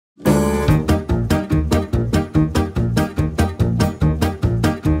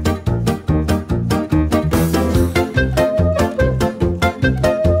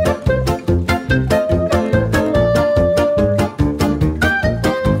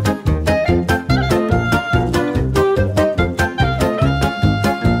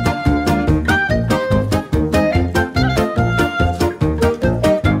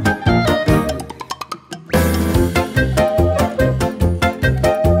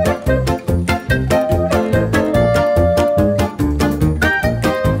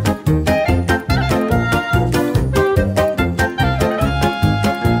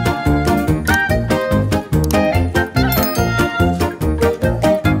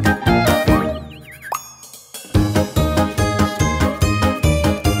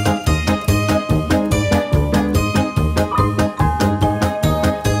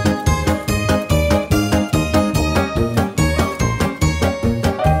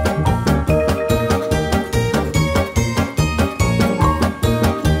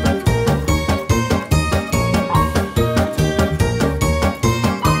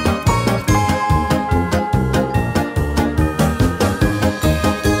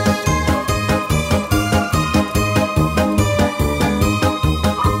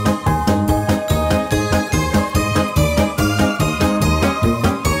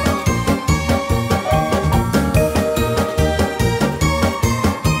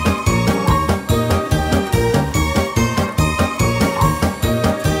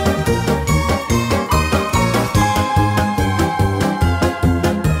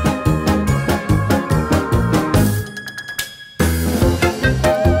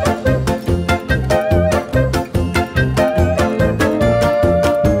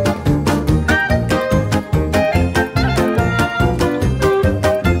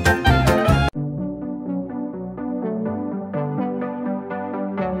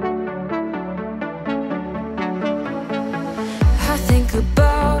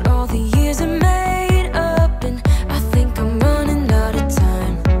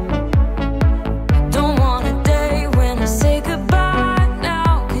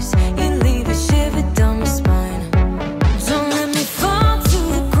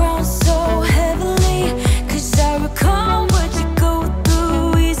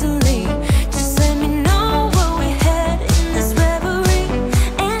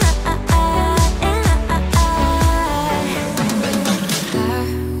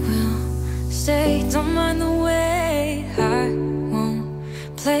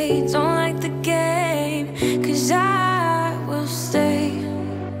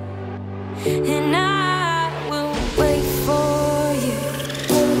and I will wait for you.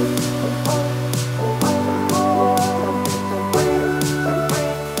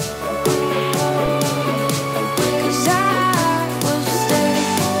 'Cause I will stay,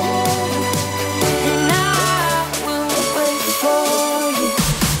 and I will wait for you.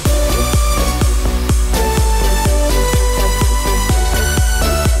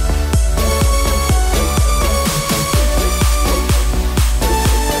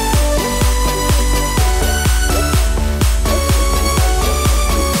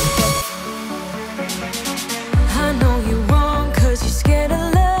 I know you're wrong 'cause you're scared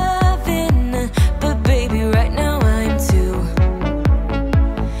of loving, but baby, right now I'm too.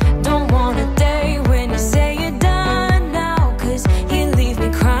 Don't want a day when you say you're done now, 'cause you leave me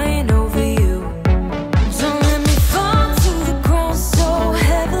crying over you. Don't let me fall to the ground so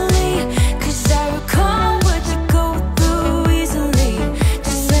heavily, 'cause I recall what you go through easily.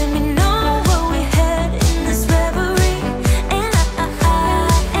 Just let me know where we head in this reverie, and I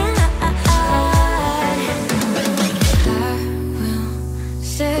will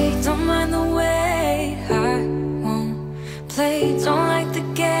say, don't mind the wait. I won't play, don't like the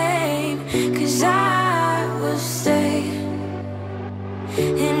game, 'cause I will stay,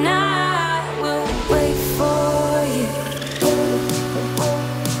 and I will wait for you.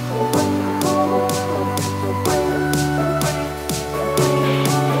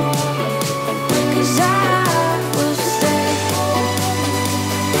 'Cause I will stay,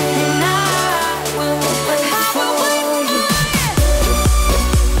 and I will wait for you.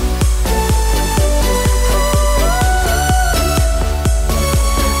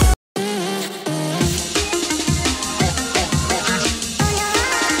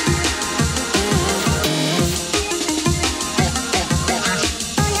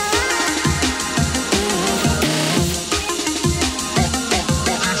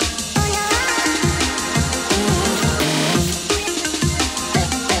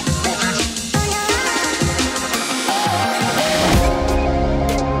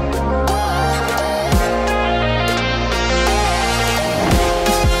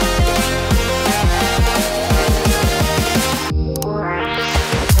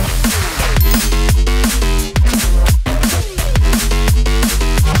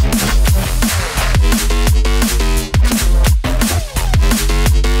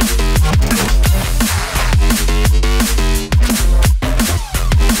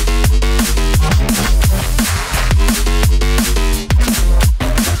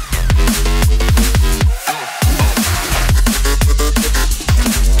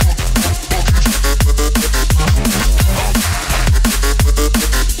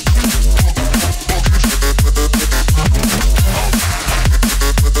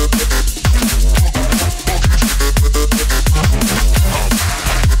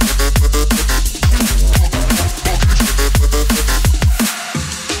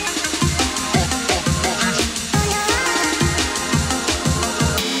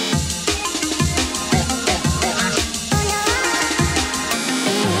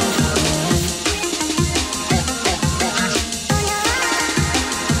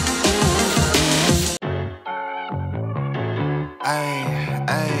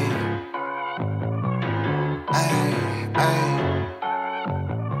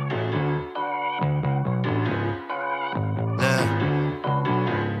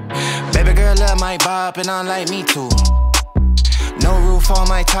 Baby girl love my bop and unlike me too. No roof on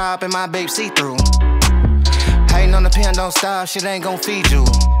my top and my babe see-through. Hating on the pen, don't stop, shit ain't gon' feed you.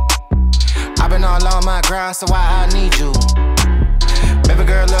 I been all on my grind, so why I need you? Baby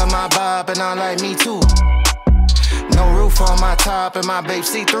girl love my bop and unlike me too. No roof on my top and my babe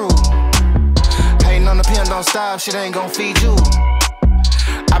see-through. Hating on the pen, don't stop, shit ain't gon' feed you.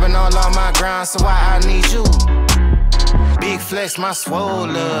 I been all on my grind, so why I need you? Big flex, my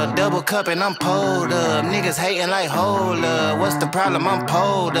swole up. Double cup and I'm pulled up. Niggas hating like hold up. What's the problem? I'm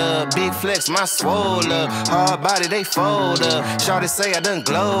pulled up. Big flex, my swole up. Hard body, they fold up. Shawty say I done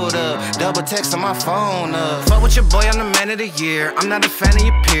glowed up. Double text on my phone up. Fuck with your boy, I'm the man of the year. I'm not a fan of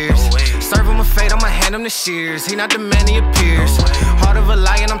your peers. Serve him a fate, I'ma hand him the shears. He not the man of your peers. Heart of a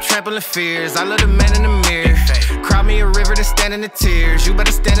lion, I'm trampling fears. I love the man in the mirror. Cry me a river to stand in the tears. You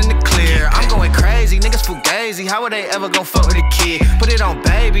better stand in the clear. I'm going crazy, niggas fugazi. How would they ever gon' fuck with a kid? Put it on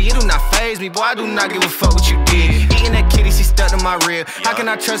baby, it do not faze me. Boy, I do not give a fuck what you did. Eating that kitty, she stuck to my rib. How can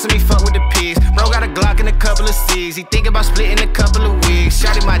I trust him? He fuck with the pigs. Bro got a Glock and a couple of C's. He think about splitting a couple of wigs.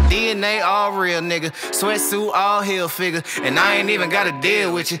 Shotty my DNA all real, nigga. Sweatsuit all heel figure. And I ain't even gotta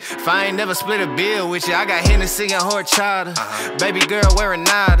deal with you. If I ain't never split a bill with you, I got Hennessy and horchata. Baby girl wearing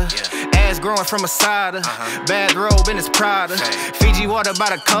nada. Grass growing from a cider. Bathrobe in his Prada. Fiji water by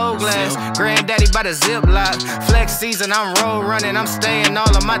the cold glass. Granddaddy by the Ziploc. Flex season, I'm road running. I'm staying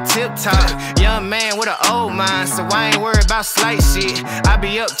all on my tip top. Young man with an old mind, so I ain't worried about slight shit. I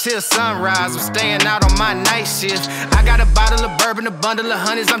be up till sunrise. I'm staying out on my night shift. I got a bottle of bourbon, a bundle of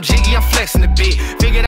honeys. I'm jiggy, I'm flexing a bit. Figured